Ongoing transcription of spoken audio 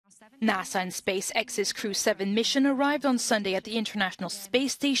NASA and SpaceX's Crew 7 mission arrived on Sunday at the International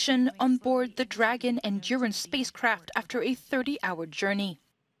Space Station on board the Dragon Endurance spacecraft after a 30-hour journey.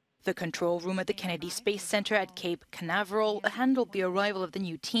 The control room at the Kennedy Space Center at Cape Canaveral handled the arrival of the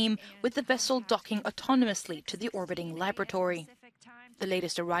new team, with the vessel docking autonomously to the orbiting laboratory. The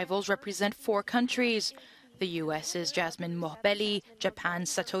latest arrivals represent 4 countries: the US's Jasmine Morbelli, Japan's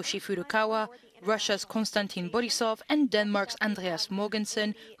Satoshi Furukawa, Russia's Konstantin Borisov, and Denmark's Andreas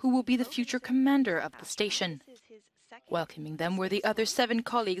Mogensen, who will be the future commander of the station. Welcoming them were the other 7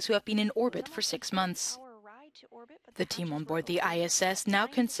 colleagues who have been in orbit for 6 months. The team on board the ISS now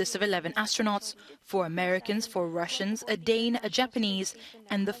consists of 11 astronauts, 4 Americans, 4 Russians, a Dane, a Japanese,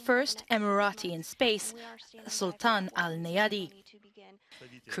 and the first Emirati in space, Sultan Al Neyadi.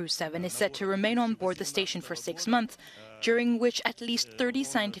 Crew 7 is set to remain on board the station for 6 months, during which at least 30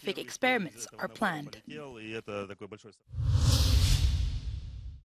 scientific experiments are planned.